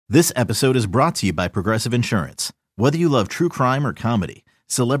This episode is brought to you by Progressive Insurance. Whether you love true crime or comedy,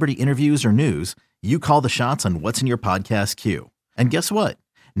 celebrity interviews or news, you call the shots on what's in your podcast queue. And guess what?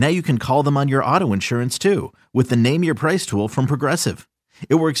 Now you can call them on your auto insurance too with the Name Your Price tool from Progressive.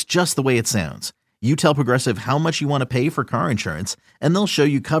 It works just the way it sounds. You tell Progressive how much you want to pay for car insurance, and they'll show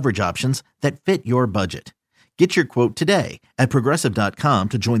you coverage options that fit your budget. Get your quote today at Progressive.com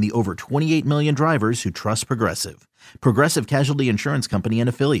to join the over 28 million drivers who trust Progressive. Progressive Casualty Insurance Company and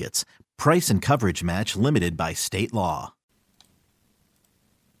Affiliates. Price and coverage match limited by state law.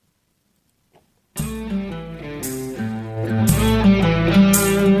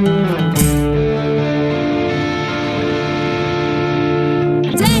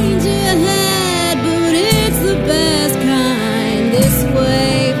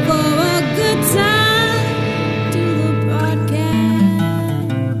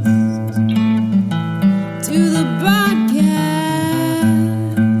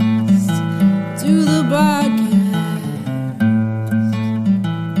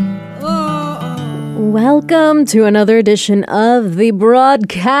 Welcome to another edition of The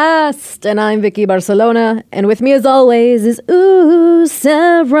Broadcast, and I'm Vicky Barcelona, and with me as always is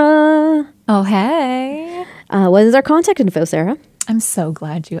Sarah. Oh, hey. What is our contact info, Sarah? I'm so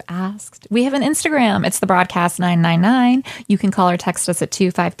glad you asked. We have an Instagram. It's The Broadcast 999. You can call or text us at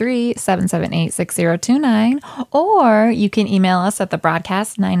 253-778-6029, or you can email us at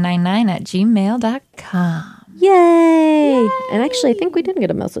thebroadcast999@gmail.com. Yay! And actually, I think we did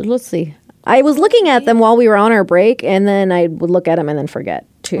get a message. Let's see. I was looking at them while we were on our break, and then I would look at them and then forget,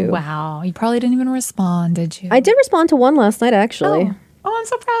 too. Wow. You probably didn't even respond, did you? I did respond to one last night, actually. Oh, I'm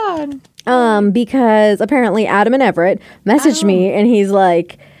so proud. Because apparently Adam and Everett messaged me, and he's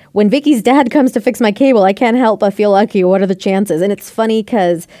like, when Vicky's dad comes to fix my cable, I can't help but feel lucky. What are the chances? And it's funny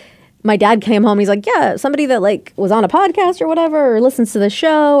because my dad came home. He's like, yeah, somebody that like was on a podcast or whatever, or listens to the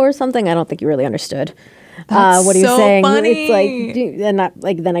show or something. I don't think you really understood. What he's so saying. Funny. It's like,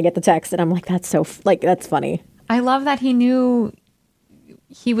 and then I get the text, and I'm like, that's so that's funny. I love that he knew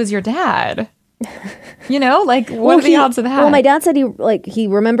he was your dad. You know, like what are the odds of that? Well, my dad said he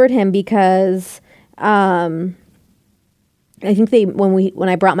remembered him because I think when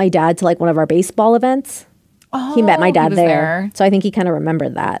I brought my dad to like one of our baseball events, he met my dad there. So I think he kind of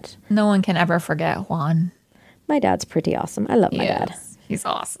remembered that. No one can ever forget Juan. My dad's pretty awesome. I love my dad. He's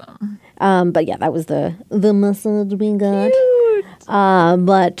awesome. But yeah, that was the message we got.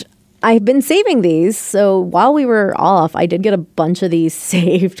 But I've been saving these. So while we were off, I did get a bunch of these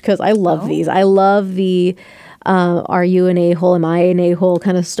saved because I love these. I love the are you an a-hole, am I an a-hole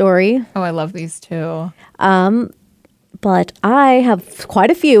kind of story. Oh, I love these too. But I have quite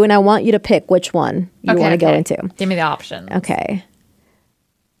a few, and I want you to pick which one you want to go into. Give me the options. Okay.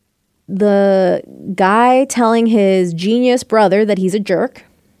 The guy telling his genius brother that he's a jerk.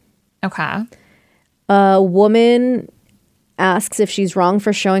 Okay. A woman asks if she's wrong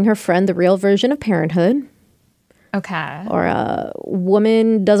for showing her friend the real version of parenthood. Okay. Or a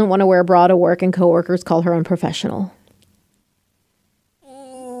woman doesn't want to wear a bra to work and coworkers call her unprofessional.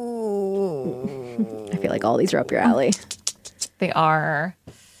 I feel like all these are up your alley. They are.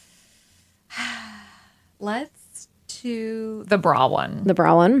 Let's do the bra one. The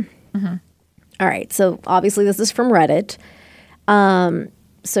bra one? Mm-hmm. All right. So obviously this is from Reddit.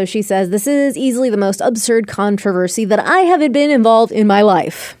 So she says, this is easily the most absurd controversy that I have been involved in my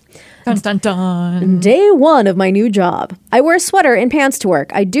life. Dun, dun, dun. Day one of my new job. I wear a sweater and pants to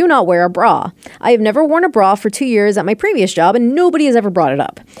work. I do not wear a bra. I have never worn a bra for 2 years at my previous job, and nobody has ever brought it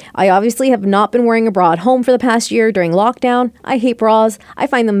up. I obviously have not been wearing a bra at home for the past year during lockdown. I hate bras. I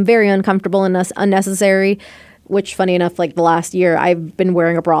find them very uncomfortable and unnecessary, which, funny enough, like the last year, I've been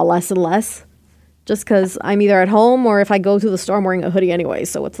wearing a bra less and less. Just because I'm either at home or if I go to the store, I'm wearing a hoodie anyway.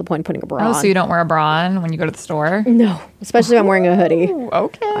 So what's the point of putting a bra on? Oh, so you don't wear a bra on when you go to the store? No, especially if I'm wearing a hoodie.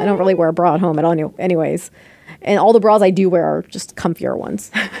 Okay. I don't really wear a bra at home at all anyways. And all the bras I do wear are just comfier ones.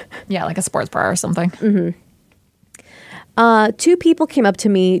 Yeah, like a sports bra or something. Mm-hmm. 2 people came up to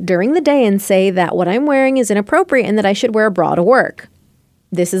me during the day and say that what I'm wearing is inappropriate and that I should wear a bra to work.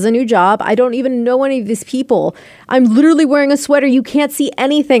 This is a new job. I don't even know any of these people. I'm literally wearing a sweater. You can't see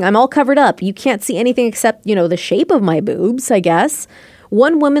anything. I'm all covered up. You can't see anything except, the shape of my boobs, I guess.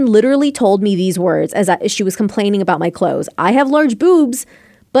 One woman literally told me these words as she was complaining about my clothes. I have large boobs,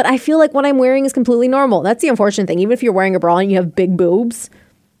 but I feel like what I'm wearing is completely normal. That's the unfortunate thing. Even if you're wearing a bra and you have big boobs,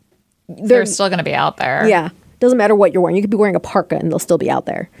 they're still going to be out there. Yeah. Doesn't matter what you're wearing. You could be wearing a parka and they'll still be out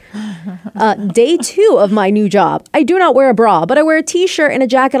there. Day 2 of my new job. I do not wear a bra, but I wear a t-shirt and a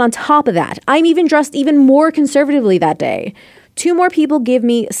jacket on top of that. I'm even dressed even more conservatively that day. 2 more people give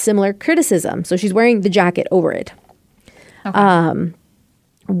me similar criticism. So she's wearing the jacket over it. Okay.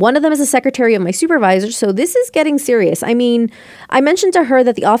 One of them is a secretary of my supervisor, so this is getting serious. I mean, I mentioned to her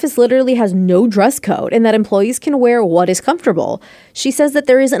that the office literally has no dress code and that employees can wear what is comfortable. She says that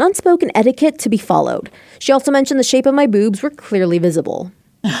there is an unspoken etiquette to be followed. She also mentioned the shape of my boobs were clearly visible.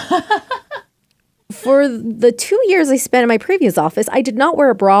 For the 2 years I spent in my previous office, I did not wear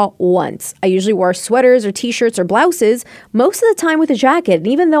a bra once. I usually wore sweaters or t-shirts or blouses, most of the time with a jacket. And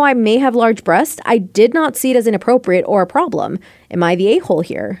even though I may have large breasts, I did not see it as inappropriate or a problem. Am I the a-hole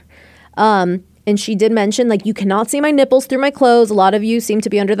here? And she did mention, like, you cannot see my nipples through my clothes. A lot of you seem to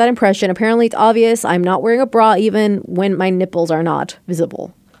be under that impression. Apparently, it's obvious I'm not wearing a bra even when my nipples are not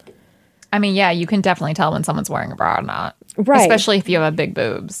visible. I mean, yeah, you can definitely tell when someone's wearing a bra or not. Right. Especially if you have big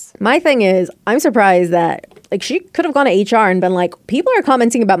boobs. My thing is, I'm surprised that, like, she could have gone to HR and been like, people are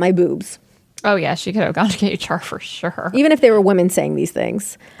commenting about my boobs. Oh, yeah, she could have gone to HR for sure. Even if they were women saying these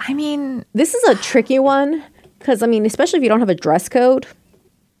things. I mean, this is a tricky one because, I mean, especially if you don't have a dress code.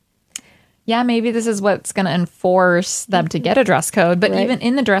 Yeah, maybe this is what's going to enforce them to get a dress code. But even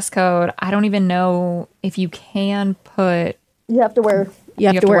in the dress code, I don't even know if you can put... You have to wear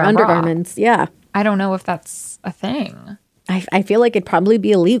undergarments. Yeah. I don't know if that's a thing. I feel like it'd probably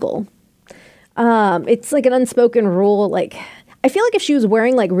be illegal. It's like an unspoken rule. Like, I feel like if she was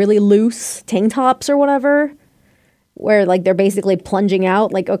wearing like really loose tank tops or whatever, where like they're basically plunging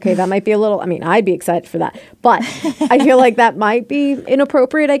out, like, okay, that might be a little, I mean, I'd be excited for that. But I feel like that might be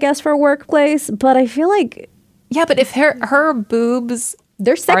inappropriate, I guess, for a workplace. But I feel like... Yeah, but if her boobs...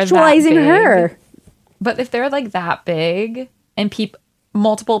 They're sexualizing her. But if they're like that big and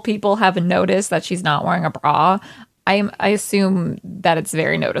multiple people have noticed that she's not wearing a bra, I assume that it's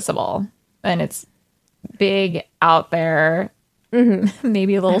very noticeable and it's big out there,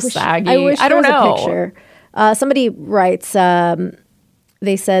 maybe a little saggy. I don't know. A picture. Somebody writes,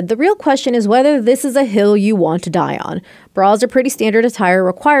 they said, the real question is whether this is a hill you want to die on. Bras are pretty standard attire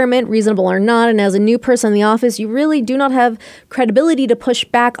requirement, reasonable or not, and as a new person in the office, you really do not have credibility to push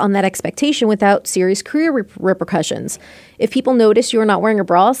back on that expectation without serious career repercussions. If people notice you are not wearing a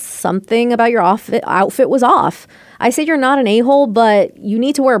bra, something about your outfit was off. I say you're not an a-hole, but you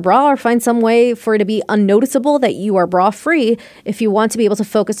need to wear a bra or find some way for it to be unnoticeable that you are bra-free if you want to be able to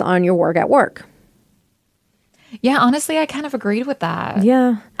focus on your work at work. Yeah, honestly, I kind of agreed with that.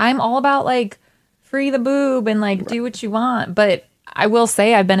 Yeah. I'm all about, like, free the boob and, like, do what you want. But I will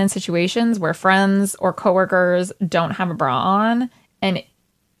say I've been in situations where friends or coworkers don't have a bra on, and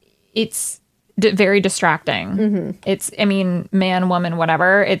it's very distracting. It's, I mean, man, woman,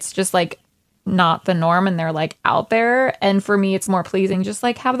 whatever. It's just, like, not the norm, and they're, like, out there. And for me, it's more pleasing. Just,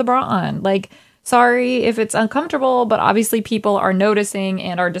 like, have the bra on. Like, sorry if it's uncomfortable, but obviously people are noticing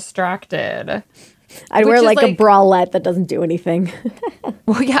and are distracted. I'd wear like a bralette that doesn't do anything.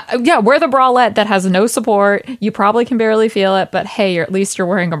 Well, yeah, wear the bralette that has no support. You probably can barely feel it, but hey, at least you're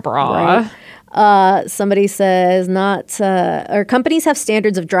wearing a bra. Right. Somebody says or companies have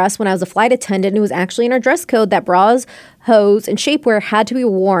standards of dress. When I was a flight attendant, it was actually in our dress code that bras, hose, and shapewear had to be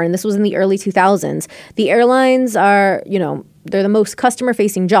worn. This was in the early 2000s. The airlines are, they're the most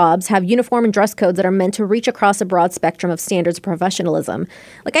customer-facing jobs, have uniform and dress codes that are meant to reach across a broad spectrum of standards of professionalism.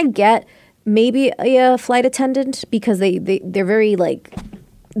 Like, I get maybe a flight attendant because they're very, like,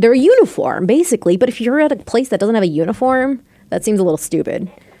 they're a uniform, basically. But if you're at a place that doesn't have a uniform, that seems a little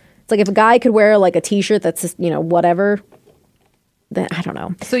stupid. It's like if a guy could wear, like, a T-shirt that's just, whatever, then I don't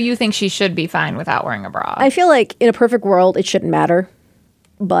know. So you think she should be fine without wearing a bra? I feel like in a perfect world, it shouldn't matter.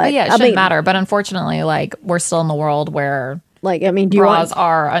 But yeah, it shouldn't matter. But unfortunately, like, we're still in the world where... Like, I mean, bras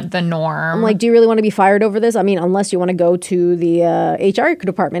are the norm. I'm like, do you really want to be fired over this? I mean, unless you want to go to the HR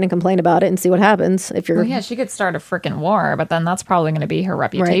department and complain about it and see what happens. If you're, well, yeah, she could start a freaking war, but then that's probably going to be her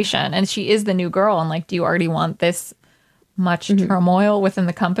reputation. Right. And she is the new girl. And like, do you already want this much turmoil within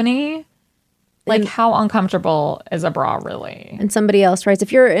the company? Like, how uncomfortable is a bra really? And somebody else writes,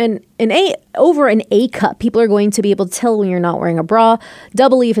 if you're over an A cup, people are going to be able to tell when you're not wearing a bra.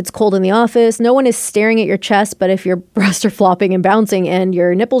 Doubly if it's cold in the office. No one is staring at your chest, but if your breasts are flopping and bouncing and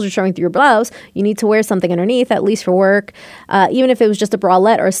your nipples are showing through your blouse, you need to wear something underneath, at least for work. Even if it was just a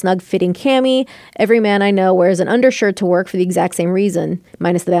bralette or a snug fitting cami, every man I know wears an undershirt to work for the exact same reason,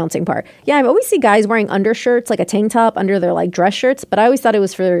 minus the bouncing part. Yeah, I always see guys wearing undershirts, like a tank top under their like dress shirts, but I always thought it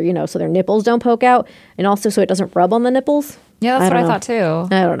was for, so their nipples don't poke out, and also so it doesn't rub on the nipples. Yeah, that's what I thought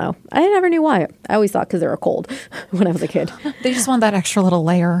too. I don't know. I never knew why. I always thought because they were cold when I was a kid. They just want that extra little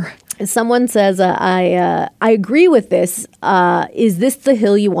layer. Someone says, I agree with this. Is this the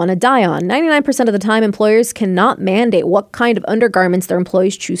hill you want to die on? 99% of the time, employers cannot mandate what kind of undergarments their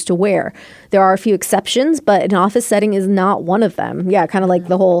employees choose to wear. There are a few exceptions, but an office setting is not one of them. Yeah, kind of like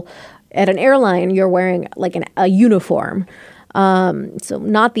the whole, at an airline, you're wearing like a uniform. So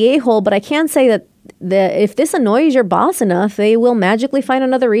not the a-hole, but I can say that if this annoys your boss enough, they will magically find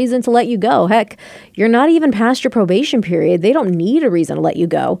another reason to let you go. Heck, you're not even past your probation period. They don't need a reason to let you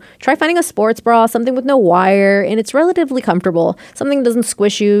go. Try finding a sports bra, something with no wire, and it's relatively comfortable. Something that doesn't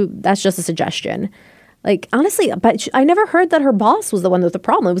squish you. That's just a suggestion. Like, honestly, but I never heard that her boss was the one with the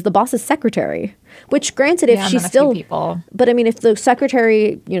problem. It was the boss's secretary. Which, granted, if she's still... But, I mean, if the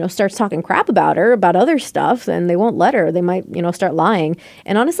secretary, starts talking crap about her, about other stuff, then they won't let her. They might, start lying.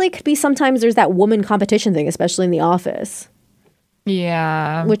 And honestly, it could be sometimes there's that woman competition thing, especially in the office.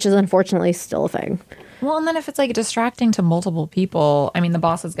 Yeah. Which is unfortunately still a thing. Well, and then if it's, like, distracting to multiple people, I mean, the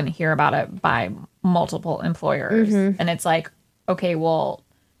boss is going to hear about it by multiple employers. Mm-hmm. And it's like, okay, well...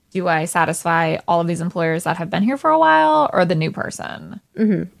 do I satisfy all of these employers that have been here for a while or the new person?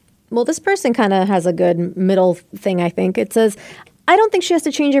 Mm-hmm. Well, this person kind of has a good middle thing, I think. It says, I don't think she has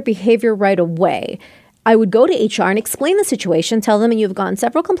to change her behavior right away. I would go to HR and explain the situation, tell them you've gotten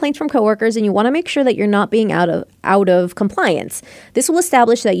several complaints from coworkers and you want to make sure that you're not being out of compliance. This will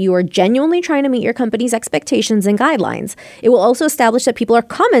establish that you are genuinely trying to meet your company's expectations and guidelines. It will also establish that people are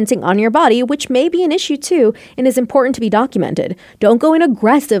commenting on your body, which may be an issue too, and is important to be documented. Don't go in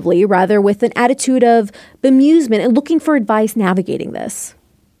aggressively, rather with an attitude of bemusement and looking for advice navigating this.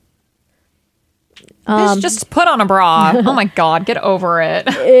 Just put on a bra. Oh my God, get over it.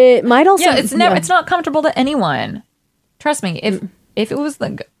 It might also... Yeah, it's not comfortable to anyone. Trust me, if it was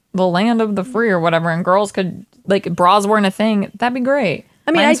the land of the free or whatever and girls could, like, bras weren't a thing, that'd be great.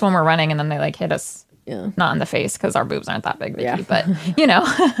 I mean, minus when we're running and then they, like, hit us, not in the face because our boobs aren't that big, Vicky, but, But,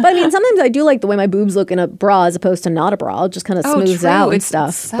 I mean, sometimes I do like the way my boobs look in a bra as opposed to not a bra. It just kind of smooths out and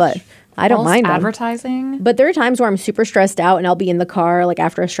stuff, but... I don't mind them. Advertising. But there are times where I'm super stressed out and I'll be in the car like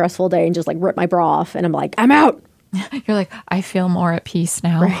after a stressful day and just like rip my bra off and I'm like, I'm out. You're like, I feel more at peace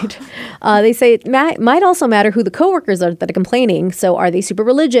now. Right. They say it might also matter who the coworkers are that are complaining. So are they super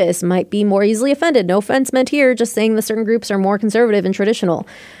religious? Might be more easily offended. No offense meant here. Just saying that certain groups are more conservative and traditional.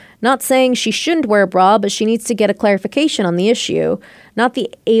 Not saying she shouldn't wear a bra, but she needs to get a clarification on the issue. Not the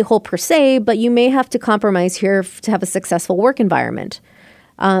a-hole per se, but you may have to compromise here to have a successful work environment.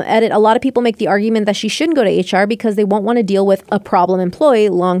 A lot of people make the argument that she shouldn't go to HR because they won't want to deal with a problem employee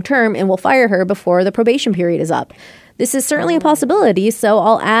long term and will fire her before the probation period is up. This is certainly a possibility, so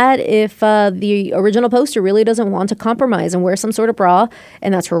I'll add if the original poster really doesn't want to compromise and wear some sort of bra,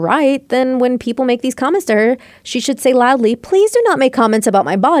 and that's her right, then when people make these comments to her, she should say loudly, please do not make comments about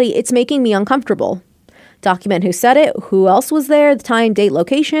my body. It's making me uncomfortable. Document who said it, who else was there, the time, date,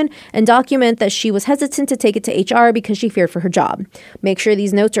 location, and document that she was hesitant to take it to HR because she feared for her job. Make sure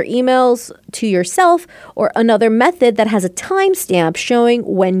these notes are emails to yourself or another method that has a timestamp showing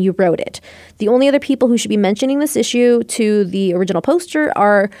when you wrote it. The only other people who should be mentioning this issue to the original poster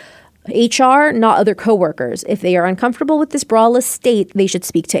are HR, not other coworkers. If they are uncomfortable with this braless state, they should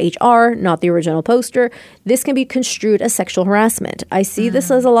speak to HR, not the original poster. This can be construed as sexual harassment. I see this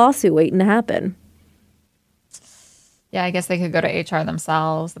as a lawsuit waiting to happen. Yeah, I guess they could go to HR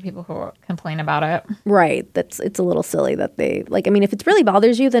themselves, the people who complain about it. Right. It's a little silly that they, like, I mean, if it really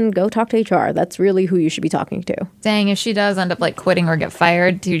bothers you, then go talk to HR. That's really who you should be talking to. Dang, if she does end up, like, quitting or get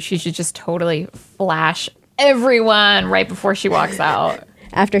fired, dude, she should just totally flash everyone right before she walks out.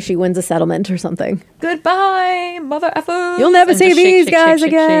 After she wins a settlement or something. Goodbye, mother effers. You'll never see these guys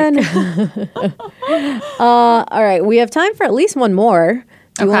again. All right, we have time for at least one more.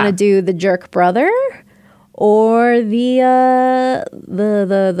 Do you want to do the jerk brother? Or the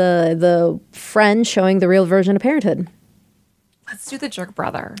friend showing the real version of parenthood? Let's do the jerk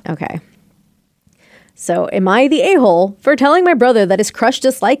brother. Okay. So am I the a-hole for telling my brother that his crush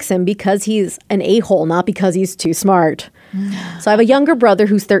dislikes him because he's an a-hole, not because he's too smart? So I have a younger brother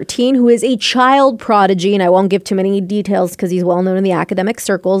who's 13 who is a child prodigy, and I won't give too many details because he's well known in the academic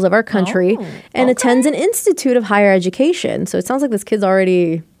circles of our country and attends an institute of higher education. So it sounds like this kid's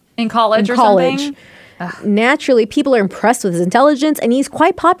already in college or something. Naturally, people are impressed with his intelligence, and he's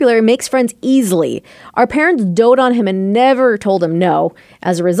quite popular and makes friends easily. Our parents dote on him and never told him no.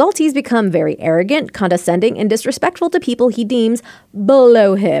 As a result, he's become very arrogant, condescending, and disrespectful to people he deems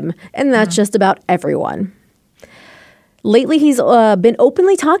below him. And that's just about everyone. Lately, he's been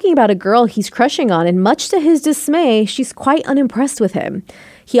openly talking about a girl he's crushing on, and much to his dismay, she's quite unimpressed with him.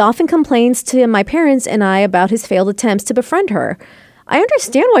 He often complains to my parents and I about his failed attempts to befriend her. I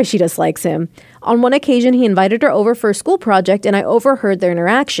understand why she dislikes him. On one occasion, he invited her over for a school project, and I overheard their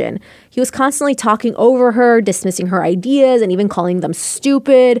interaction. He was constantly talking over her, dismissing her ideas, and even calling them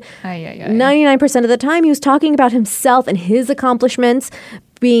stupid. 99% of the time, he was talking about himself and his accomplishments,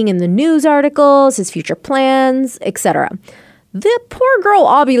 being in the news articles, his future plans, etc. The poor girl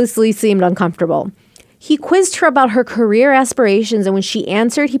obviously seemed uncomfortable. He quizzed her about her career aspirations, and when she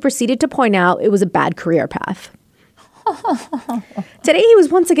answered, he proceeded to point out it was a bad career path. Today, he was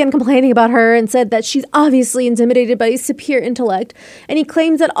once again complaining about her and said that she's obviously intimidated by his superior intellect, and he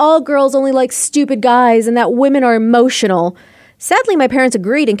claims that all girls only like stupid guys and that women are emotional. Sadly, my parents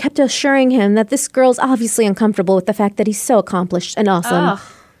agreed and kept assuring him that this girl's obviously uncomfortable with the fact that he's so accomplished and awesome. Ugh.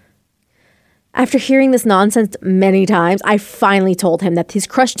 After hearing this nonsense many times, I finally told him that his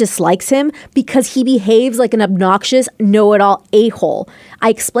crush dislikes him because he behaves like an obnoxious, know-it-all a-hole.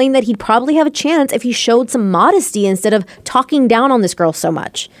 I explained that he'd probably have a chance if he showed some modesty instead of talking down on this girl so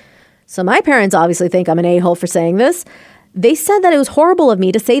much. So my parents obviously think I'm an a-hole for saying this. They said that it was horrible of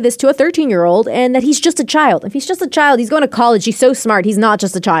me to say this to a 13-year-old and that he's just a child. If he's just a child, he's going to college. He's so smart. He's not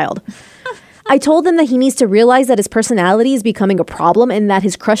just a child. I told him that he needs to realize that his personality is becoming a problem and that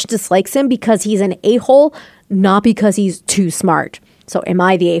his crush dislikes him because he's an a-hole, not because he's too smart. So am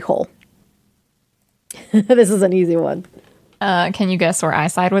I the a-hole? This is an easy one. Can you guess where I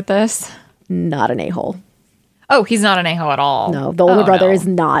side with this? Not an a-hole. Oh, he's not an a-hole at all. No, the older brother is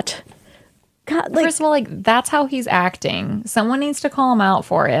not. God, First of all, that's how he's acting. Someone needs to call him out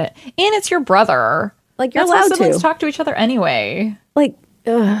for it. And it's your brother. You're that's allowed how siblings to talk to each other anyway.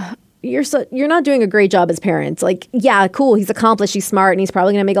 You're not doing a great job as parents. Yeah, cool. He's accomplished. He's smart, and he's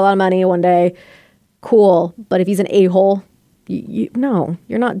probably going to make a lot of money one day. Cool. But if he's an a-hole, no,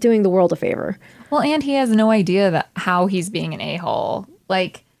 you're not doing the world a favor. Well, and he has no idea how he's being an a-hole.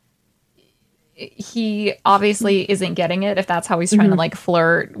 He obviously isn't getting it if that's how he's trying to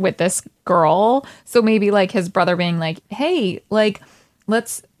flirt with this girl. So maybe his brother being like, hey,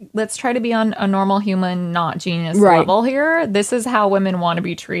 let's try to be on a normal human, not genius level here. This is how women want to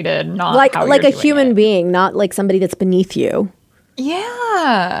be treated, not how like you're a human being, not like somebody that's beneath you.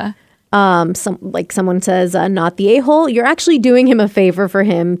 Yeah. Someone says, not the a-hole. You're actually doing him a favor for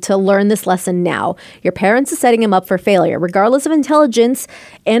him to learn this lesson now. Your parents are setting him up for failure. Regardless of intelligence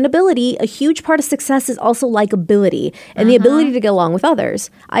and ability, a huge part of success is also likability and the ability to get along with others.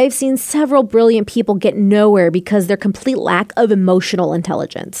 I have seen several brilliant people get nowhere because their complete lack of emotional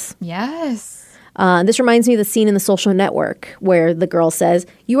intelligence. Yes. This reminds me of the scene in The Social Network where the girl says,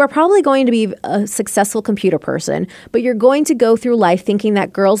 you are probably going to be a successful computer person, but you're going to go through life thinking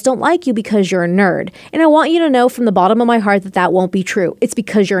that girls don't like you because you're a nerd. And I want you to know from the bottom of my heart that that won't be true. It's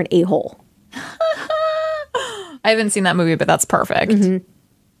because you're an a-hole. I haven't seen that movie, but that's perfect.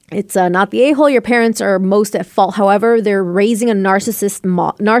 It's not the a-hole. Your parents are most at fault. However, they're raising a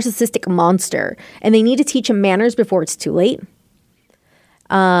narcissistic monster, and they need to teach him manners before it's too late.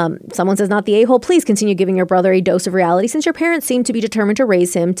 Someone says, not the a-hole. Please continue giving your brother a dose of reality since your parents seem to be determined to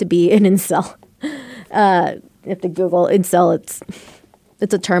raise him to be an incel. You have to Google incel.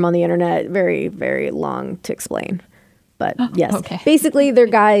 It's a term on the internet. Very, very long to explain. But yes, okay. Basically they're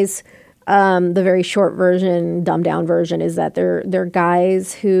guys. The very short version, dumbed down version is that they're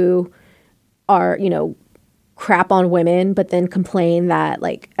guys who are, crap on women, but then complain that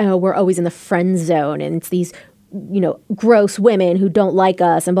we're always in the friend zone and it's these gross women who don't like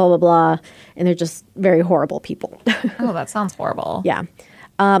us and blah, blah, blah. And they're just very horrible people. Oh, that sounds horrible. Yeah.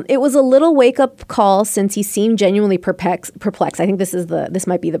 It was a little wake-up call since he seemed genuinely perplexed. I think this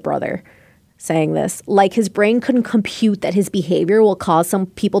might be the brother saying this. His brain couldn't compute that his behavior will cause some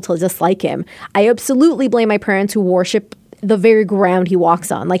people to dislike him. I absolutely blame my parents who worship the very ground he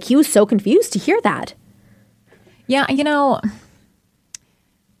walks on. He was so confused to hear that. Yeah,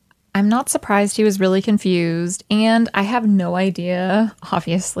 I'm not surprised he was really confused, and I have no idea,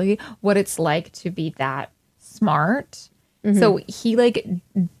 obviously, what it's like to be that smart. So he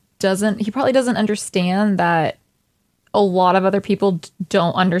probably doesn't understand that a lot of other people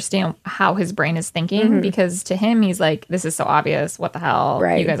don't understand how his brain is thinking because to him, he's like, this is so obvious. What the hell?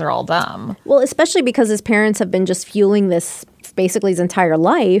 Right. You guys are all dumb. Well, especially because his parents have been just fueling this basically his entire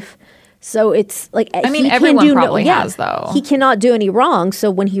life. So it's everyone probably has, though. He cannot do any wrong. So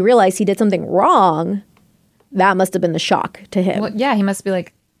when he realized he did something wrong, that must have been the shock to him. Well, yeah, he must be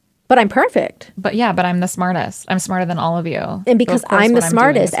like, but I'm perfect. But I'm the smartest. I'm smarter than all of you. And because I'm the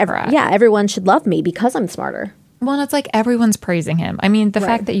smartest, everyone should love me because I'm smarter. Well, and it's everyone's praising him. The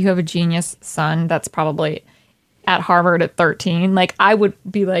fact that you have a genius son that's probably at Harvard at 13, I would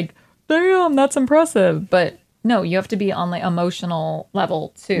be like, damn, that's impressive. But no, you have to be on the emotional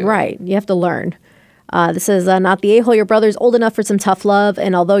level too. Right. You have to learn. This is not the a-hole. Your brother's old enough for some tough love.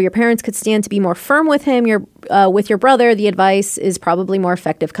 And although your parents could stand to be more firm with him, with your brother, the advice is probably more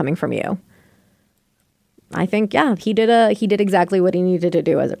effective coming from you. I think, he did exactly what he needed to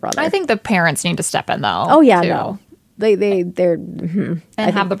do as a brother. I think the parents need to step in though. Oh yeah, too. No. They're and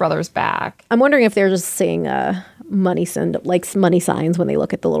have the brothers back. I'm wondering if they're just seeing money signs when they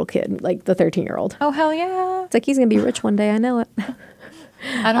look at the little kid, like the 13-year-old. Oh, hell yeah. It's like he's going to be rich one day. I know it.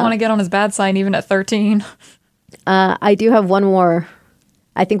 I don't want to get on his bad side even at 13. I do have one more.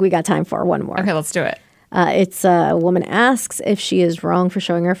 I think we got time for one more. Okay, let's do it. It's a woman asks if she is wrong for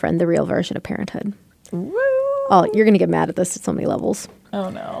showing her friend the real version of parenthood. Woo. Oh, you're going to get mad at this at so many levels. Oh,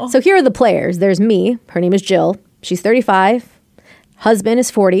 no. So here are the players. There's me. Her name is Jill. She's 35. Husband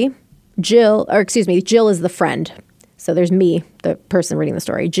is 40. Jill is the friend. So there's me, the person reading the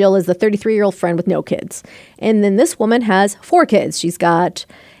story. Jill is the 33-year-old friend with no kids. And then this woman has 4 kids. She's got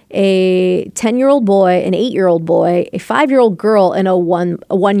a 10-year-old boy, an 8-year-old boy, a 5-year-old girl, and a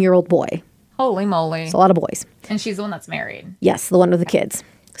 1-year-old boy. Holy moly. It's a lot of boys. And she's the one that's married. Yes, the one with the kids.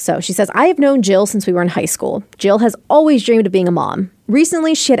 So she says, I have known Jill since we were in high school. Jill has always dreamed of being a mom.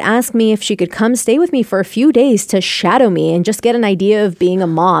 Recently, she had asked me if she could come stay with me for a few days to shadow me and just get an idea of being a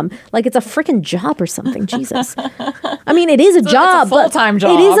mom. Like it's a freaking job or something. Jesus. I mean, it is a job. It's a full-time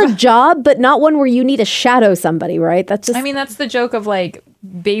job. It is a job, but not one where you need to shadow somebody, right? That's just... I mean, that's the joke of like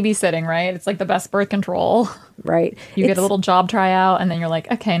babysitting, right? It's like the best birth control. Right. You get a little job tryout and then you're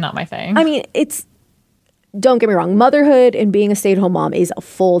like, okay, not my thing. I mean, don't get me wrong, motherhood and being a stay-at-home mom is a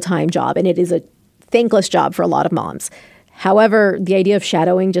full-time job, and it is a thankless job for a lot of moms. However, the idea of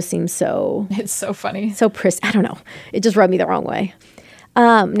shadowing just seems so... It's so funny. I don't know. It just rubbed me the wrong way.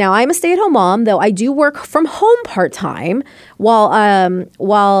 Now, I'm a stay-at-home mom, though I do work from home part-time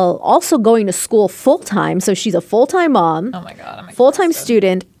while also going to school full-time. So she's a full-time mom, Oh my God. I'm full-time exhausted.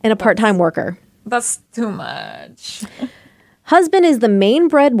 student, and a part-time worker. That's too much. Husband is the main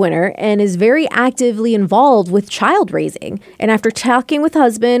breadwinner and is very actively involved with child raising. And after talking with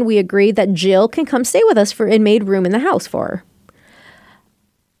husband, we agreed that Jill can come stay with us and made room in the house for her.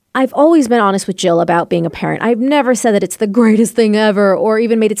 I've always been honest with Jill about being a parent. I've never said that it's the greatest thing ever or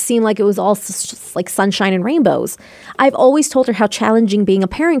even made it seem like it was all just like sunshine and rainbows. I've always told her how challenging being a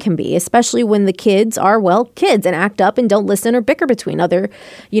parent can be, especially when the kids are, well, kids and act up and don't listen or bicker between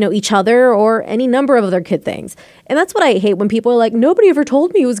each other or any number of other kid things. And that's what I hate when people are like, nobody ever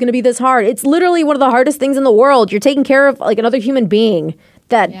told me it was going to be this hard. It's literally one of the hardest things in the world. You're taking care of like another human being.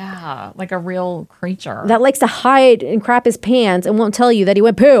 Yeah, like a real creature. That likes to hide and crap his pants and won't tell you that he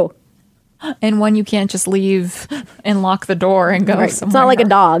went poo. And one you can't just leave and lock the door and go Right. somewhere. It's not like a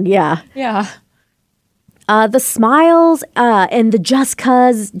dog, yeah. Yeah. The smiles and the just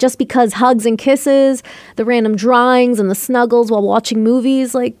because hugs and kisses, the random drawings and the snuggles while watching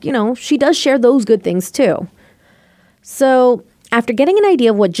movies, she does share those good things too. So after getting an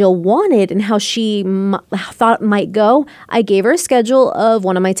idea of what Jill wanted and how she thought it might go, I gave her a schedule of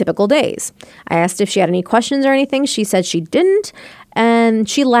one of my typical days. I asked if she had any questions or anything. She said she didn't, and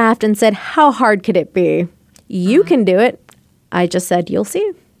she laughed and said, "How hard could it be? You can do it." I just said, "You'll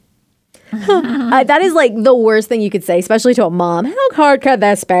see." That is like the worst thing you could say, especially to a mom. How hard could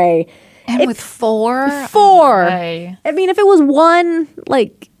this be? And with 4? 4. Okay. I mean, if it was 1,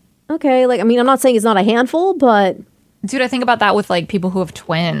 okay. I'm not saying it's not a handful, but... Dude, I think about that with like people who have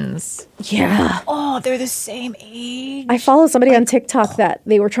twins. Yeah. Oh, they're the same age. I follow somebody on TikTok that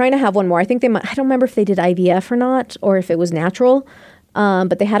they were trying to have one more. I think I don't remember if they did IVF or not, or if it was natural.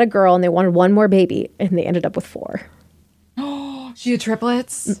 But they had a girl and they wanted one more baby, and they ended up with 4. She had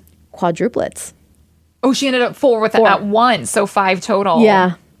triplets? Quadruplets. Oh, she ended up 4 with it at once, so 5 total.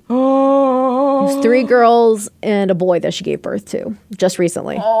 Yeah. Oh. It was 3 girls and a boy that she gave birth to just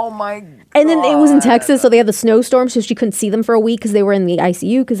recently. Oh my God. And then it was in Texas, so they had the snowstorm, so she couldn't see them for a week because they were in the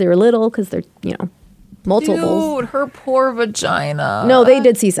ICU because they were little, because they're, multiples. Dude, her poor vagina. No, they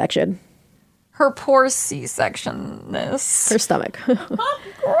did C-section. Her poor C-sectionness. Her stomach.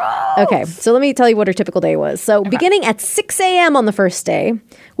 Okay, so let me tell you what her typical day was. So beginning at 6 a.m. on the first day,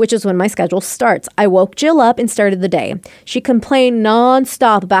 which is when my schedule starts, I woke Jill up and started the day. She complained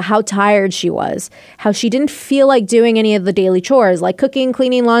nonstop about how tired she was, how she didn't feel like doing any of the daily chores like cooking,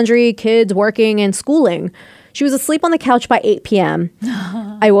 cleaning, laundry, kids, working, and schooling. She was asleep on the couch by 8 p.m.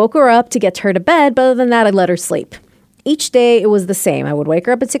 I woke her up to get her to bed, but other than that, I let her sleep. Each day, it was the same. I would wake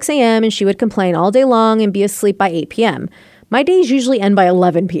her up at 6 a.m. and she would complain all day long and be asleep by 8 p.m. My days usually end by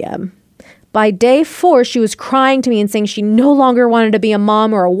 11 p.m. By day 4, she was crying to me and saying she no longer wanted to be a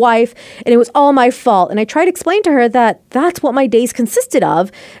mom or a wife, and it was all my fault. And I tried to explain to her that that's what my days consisted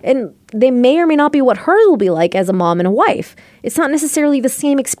of, and they may or may not be what hers will be like as a mom and a wife. It's not necessarily the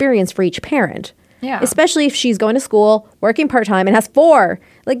same experience for each parent. Yeah. Especially if she's going to school, working part-time, and has 4.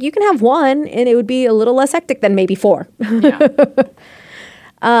 You can have 1, and it would be a little less hectic than maybe 4. Yeah.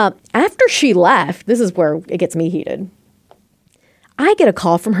 After she left, this is where it gets me heated. I get a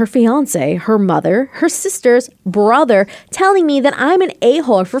call from her fiance, her mother, her sister's brother, telling me that I'm an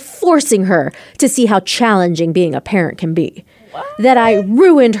a-hole for forcing her to see how challenging being a parent can be. What? That I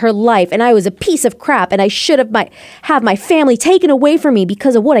ruined her life and I was a piece of crap and I should have my family taken away from me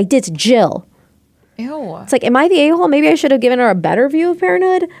because of what I did to Jill. Ew. It's like, am I the a-hole? Maybe I should have given her a better view of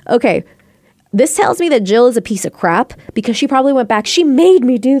parenthood. Okay, this tells me that Jill is a piece of crap because she probably went back. She made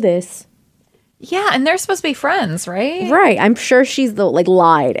me do this. Yeah, and they're supposed to be friends, right? Right. I'm sure she's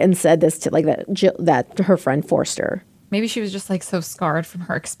lied and said this to that her friend forced her. Maybe she was just so scarred from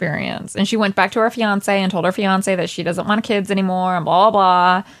her experience. And she went back to her fiance and told her fiance that she doesn't want kids anymore and blah,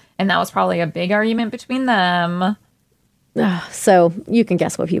 blah, blah. And that was probably a big argument between them. So you can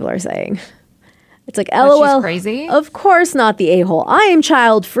guess what people are saying. It's like, That LOL. she's crazy? Of course not the a-hole. I am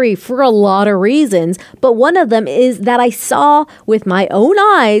child-free for a lot of reasons, but one of them is that I saw with my own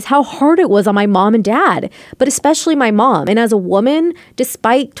eyes how hard it was on my mom and dad, but especially my mom. And as a woman,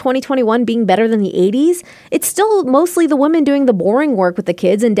 despite 2021 being better than the 80s, it's still mostly the women doing the boring work with the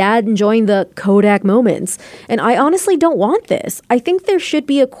kids and dad enjoying the Kodak moments. And I honestly don't want this. I think there should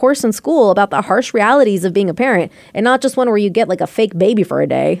be a course in school about the harsh realities of being a parent and not just one where you get a fake baby for a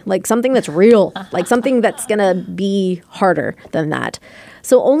day, something that's real. Something that's going to be harder than that.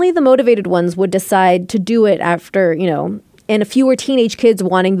 So only the motivated ones would decide to do it after, and fewer teenage kids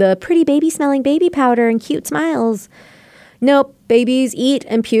wanting the pretty baby smelling baby powder and cute smiles. Nope, babies eat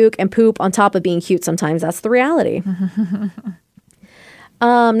and puke and poop on top of being cute sometimes. That's the reality.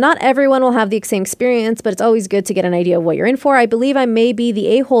 Not everyone will have the same experience, but it's always good to get an idea of what you're in for. I believe I may be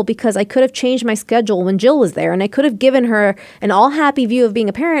the a-hole because I could have changed my schedule when Jill was there, and I could have given her an all-happy view of being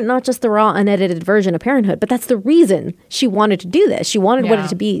a parent, not just the raw, unedited version of parenthood. But that's the reason she wanted to do this. She wanted what it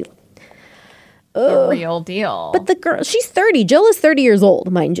to be. The real deal. But the girl, she's 30. Jill is 30 years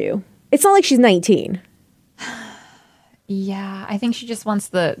old, mind you. It's not like she's 19. Yeah, I think she just wants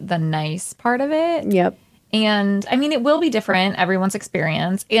the nice part of it. Yep. And I mean, it will be different, everyone's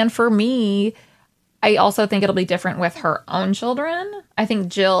experience. And for me, I also think it'll be different with her own children. I think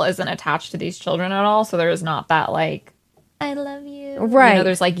Jill isn't attached to these children at all. So there is not that I love you. Right.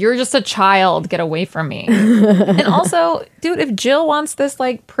 There's you're just a child, get away from me. And also, dude, if Jill wants this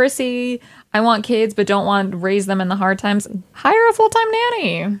prissy, I want kids but don't want to raise them in the hard times, hire a full-time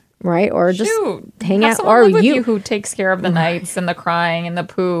nanny. Right, or just hang out, or you who takes care of the nights and the crying and the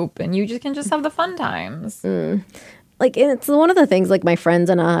poop, and you can just have the fun times. And it's one of the things my friends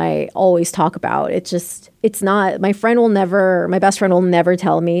and I always talk about. It's not. My best friend will never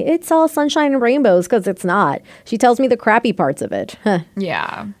tell me it's all sunshine and rainbows because it's not. She tells me the crappy parts of it.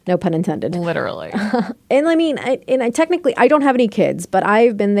 Yeah, no pun intended. Literally. And I mean, I technically I don't have any kids, but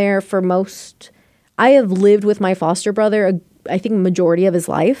I've been there for most. I have lived with my foster brother I think majority of his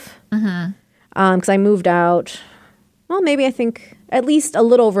life. Because I moved out, well, maybe I think at least a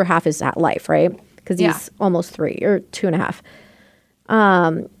little over half his life, right? Because he's almost 3 or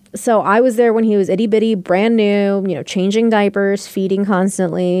 2.5. So I was there when he was itty bitty, brand new, changing diapers, feeding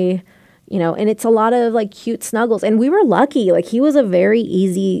constantly, and it's a lot of cute snuggles. And we were lucky. He was a very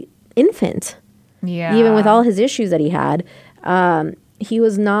easy infant. Yeah. Even with all his issues that he had. He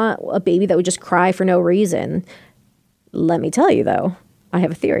was not a baby that would just cry for no reason. Let me tell you, though, I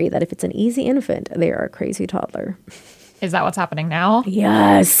have a theory that if it's an easy infant, they are a crazy toddler. Is that what's happening now?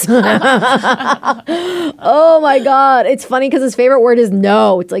 Yes. Oh, my God. It's funny because his favorite word is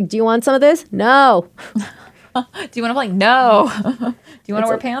no. It's do you want some of this? No. Do you want to play? No. Do you want to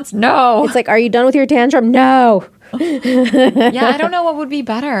wear pants? No. It's are you done with your tantrum? No. Yeah, I don't know what would be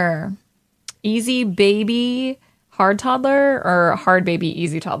better. Easy baby, hard toddler, or hard baby,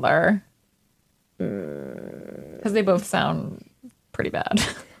 easy toddler? Because they both sound pretty bad.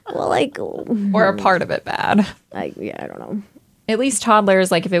 Well, or a part of it bad. I don't know. At least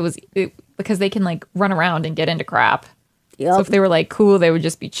toddlers, if it was, because they can run around and get into crap. Yep. So if they were cool, they would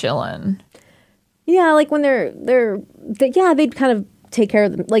just be chilling. Yeah, when they'd kind of take care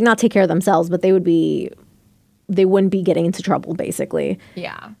of them, not take care of themselves, but they wouldn't be getting into trouble, basically.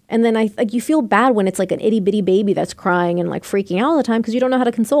 Yeah. And then you feel bad when it's an itty bitty baby that's crying and freaking out all the time because you don't know how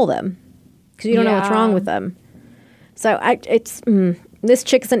to console them. Because you don't know what's wrong with them. So this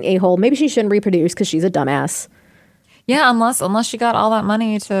chick's an a-hole. Maybe she shouldn't reproduce because she's a dumbass. Yeah, unless she got all that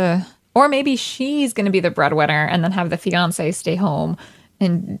money to, or maybe she's going to be the breadwinner and then have the fiance stay home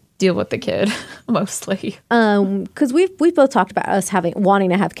and deal with the kid mostly. Because we've both talked about us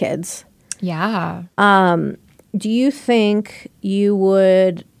wanting to have kids. Yeah. Do you think you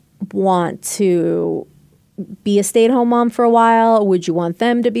would want to be a stay-at-home mom for a while? Would you want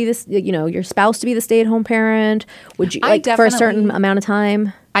them to be this, your spouse to be the stay-at-home parent? Would you for a certain amount of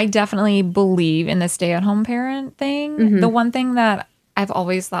time? I definitely believe in the stay-at-home parent thing. Mm-hmm. The one thing that I've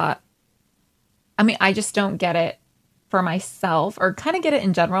always thought, I mean, I just don't get it for myself, or kind of get it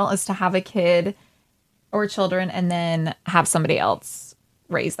in general, is to have a kid or children and then have somebody else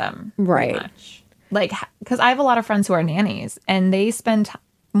raise them. Right. Pretty much. Like, because I have a lot of friends who are nannies and they spend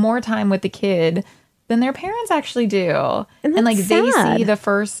more time with the kid than their parents actually do. And like, they see the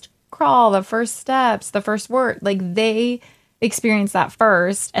first crawl, the first steps, the first word. Like, they experience that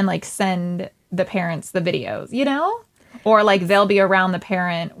first and like send the parents the videos, you know? Or like they'll be around the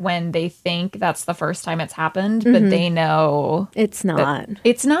parent when they think that's the first time it's happened, but they know it's not.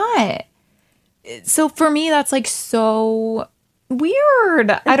 It's not. So for me, that's like so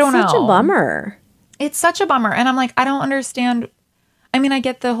weird. I don't know. It's such a bummer. It's such a bummer. And I'm like, I don't understand. I mean, I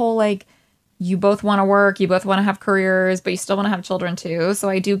get the whole like, you both want to work, you both want to have careers, but you still want to have children too. So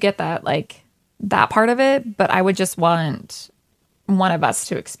I do get that, like, that part of it. But I would just want one of us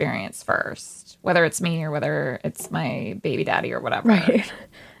to experience first, whether it's me or whether it's my baby daddy or whatever. Right.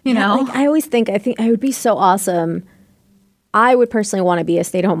 You know? Like, I think I would be so awesome. I would personally want to be a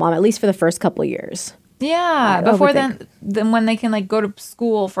stay-at-home mom, at least for the first couple of years. Yeah. Before then when they can like go to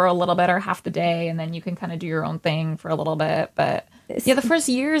school for a little bit or half the day, and then you can kind of do your own thing for a little bit. But yeah, the first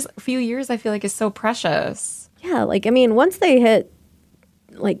few years, I feel like is so precious. Yeah. Like, I mean, once they hit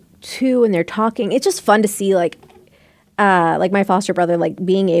like 2 and they're talking, it's just fun to see like my foster brother, like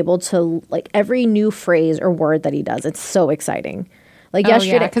being able to like every new phrase or word that he does. It's so exciting. Like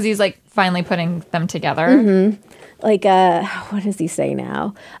yesterday, because he's like finally putting them together. Mm-hmm. Like, what does he say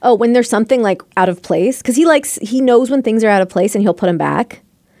now? Oh, when there's something like out of place, because he knows when things are out of place and he'll put them back.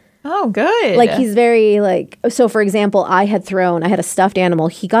 Oh, good. Like, he's very like, so for example, I had a stuffed animal.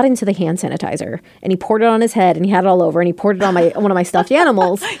 He got into the hand sanitizer and he poured it on his head and he had it all over and he poured it on one of my stuffed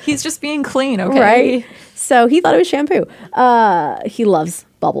animals. He's just being clean. Okay. Right. So he thought it was shampoo. He loves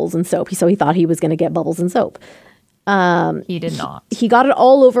bubbles and soap. So he thought he was going to get bubbles and soap. He did not. He got it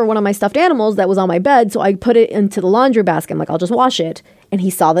all over one of my stuffed animals that was on my bed, so I put it into the laundry basket. I'm like, I'll just wash it. And he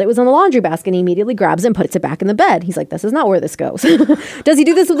saw that it was in the laundry basket, and he immediately grabs it and puts it back in the bed. He's like, this is not where this goes. Does he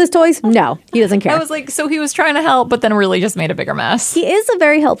do this with his toys? No, he doesn't care. I was like, so he was trying to help, but then really just made a bigger mess. He is a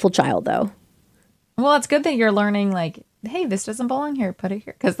very helpful child, though. Well, it's good that you're learning, like, hey, this doesn't belong here. Put it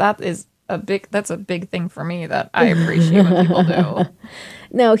here. Because that's a big thing for me that I appreciate when people do.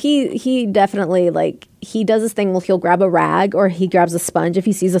 No, he definitely, like, he does this thing where he'll grab a rag or he grabs a sponge. If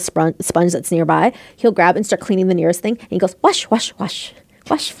he sees a sponge that's nearby, he'll grab it and start cleaning the nearest thing. And he goes, wash, wash, wash,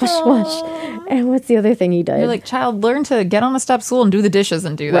 wash, wash, wash. And what's the other thing he does? You're like, child, learn to get on a step stool and do the dishes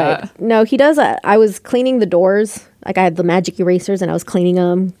and do that. No, he does that. I was cleaning the doors. Like, I had the magic erasers and I was cleaning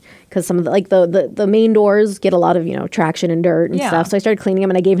them because some of the main doors get a lot of, traction and dirt and stuff. So I started cleaning them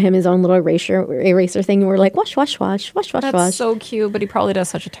and I gave him his own little eraser thing. And we're like, wash, wash, wash, wash, wash, wash. That's so cute, but he probably does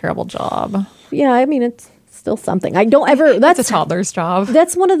such a terrible job. Yeah, I mean, it's still something. I don't ever... That's a toddler's job.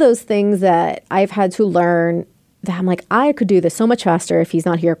 That's one of those things that I've had to learn that I'm like, I could do this so much faster if he's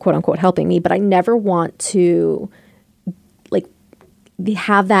not here, quote unquote, helping me. But I never want to, like,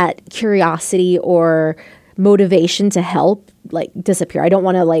 have that curiosity or motivation to help like disappear. I don't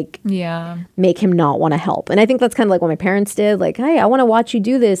want to make him not want to help. And I think that's kind of like what my parents did. Like, hey, I want to watch you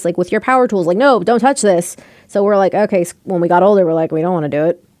do this, like with your power tools. Like, no, don't touch this. So we're like, okay. When we got older, we're like, we don't want to do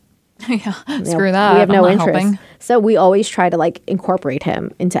it. Yeah, screw that. We have no interest. Helping. So we always try to like incorporate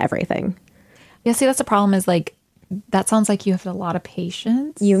him into everything. Yeah, see, that's the problem is like, that sounds like you have a lot of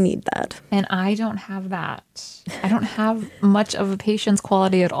patience. You need that. And I don't have that. I don't have much of a patience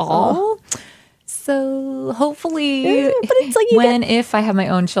quality at all. So hopefully, but it's like if I have my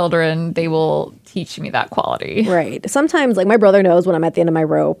own children, they will teach me that quality. Right. Sometimes, like, my brother knows when I'm at the end of my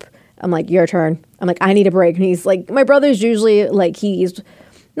rope. I'm like, your turn. I'm like, I need a break. And he's like, my brother's usually like, he's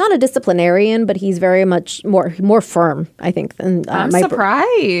not a disciplinarian, but he's very much more firm, I think, than I'm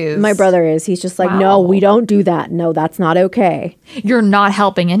surprised. My brother is. He's just like, no, we don't do that. No, that's not okay. You're not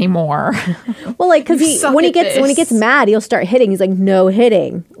helping anymore. Well, like, because when he gets mad, he'll start hitting. He's like, no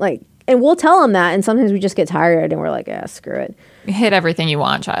hitting. Like, and we'll tell him that, and sometimes we just get tired, and we're like, yeah, screw it. Hit everything you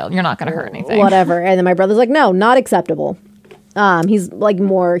want, child. You're not going to hurt anything. Whatever. And then my brother's like, no, not acceptable. He's like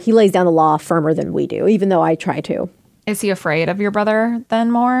he lays down the law firmer than we do, even though I try to. Is he afraid of your brother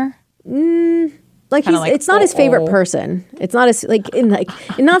then more? It's not his favorite person. It's not his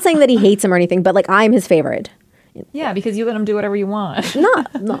I'm not saying that he hates him or anything, but like I'm his favorite. Yeah, because you let him do whatever you want.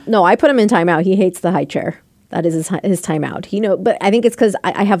 No, I put him in timeout. He hates the high chair. That is his timeout. But I think it's because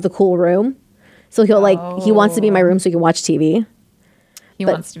I have the cool room, so he wants to be in my room so he can watch TV. He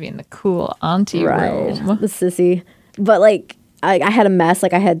wants to be in the cool auntie room. The sissy. But like I had a mess.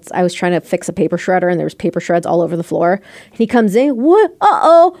 Like I was trying to fix a paper shredder and there was paper shreds all over the floor. And he comes in. What?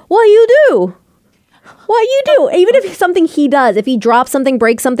 What you do? What you do? Even if it's something he does, if he drops something,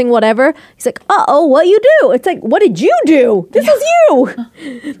 breaks something, whatever, he's like, uh-oh, what you do? It's like, what did you do? This is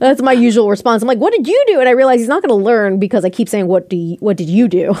you. That's my usual response. I'm like, what did you do? And I realize he's not going to learn because I keep saying, what did you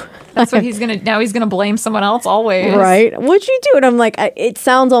do? That's what he's gonna blame someone else always. Right? What'd you do? And I'm like, it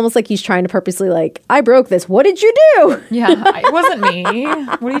sounds almost like he's trying to purposely like, I broke this. What did you do? Yeah, it wasn't me.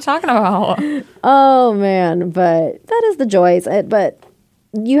 What are you talking about? Oh man, but that is the joys. But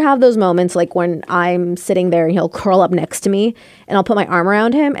you have those moments like when I'm sitting there and he'll curl up next to me and I'll put my arm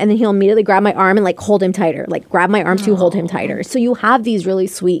around him and then he'll immediately grab my arm and like hold him tighter, like grab my arm to hold him tighter. So you have these really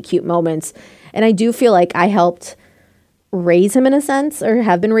sweet, cute moments. And I do feel like I helped raise him in a sense, or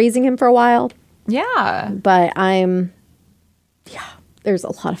have been raising him for a while. Yeah. But there's a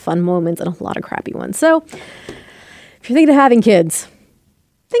lot of fun moments and a lot of crappy ones. So if you're thinking of having kids,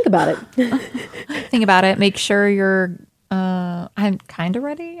 think about it. Think about it. Make sure you're I'm kind of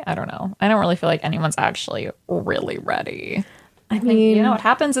ready. I don't know. I don't really feel like anyone's actually really ready. I mean, you know, it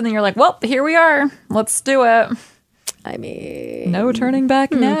happens and then you're like, well, here we are. Let's do it. I mean, no turning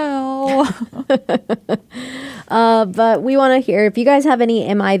back now. But we want to hear if you guys have any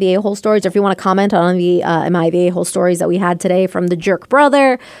Am I the A-hole stories, or if you want to comment on the Am I the A-hole stories that we had today, from the jerk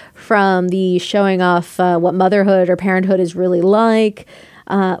brother, from the showing off what motherhood or parenthood is really like.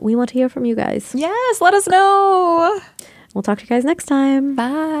 We want to hear from you guys. Yes, let us know. We'll talk to you guys next time.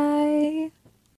 Bye.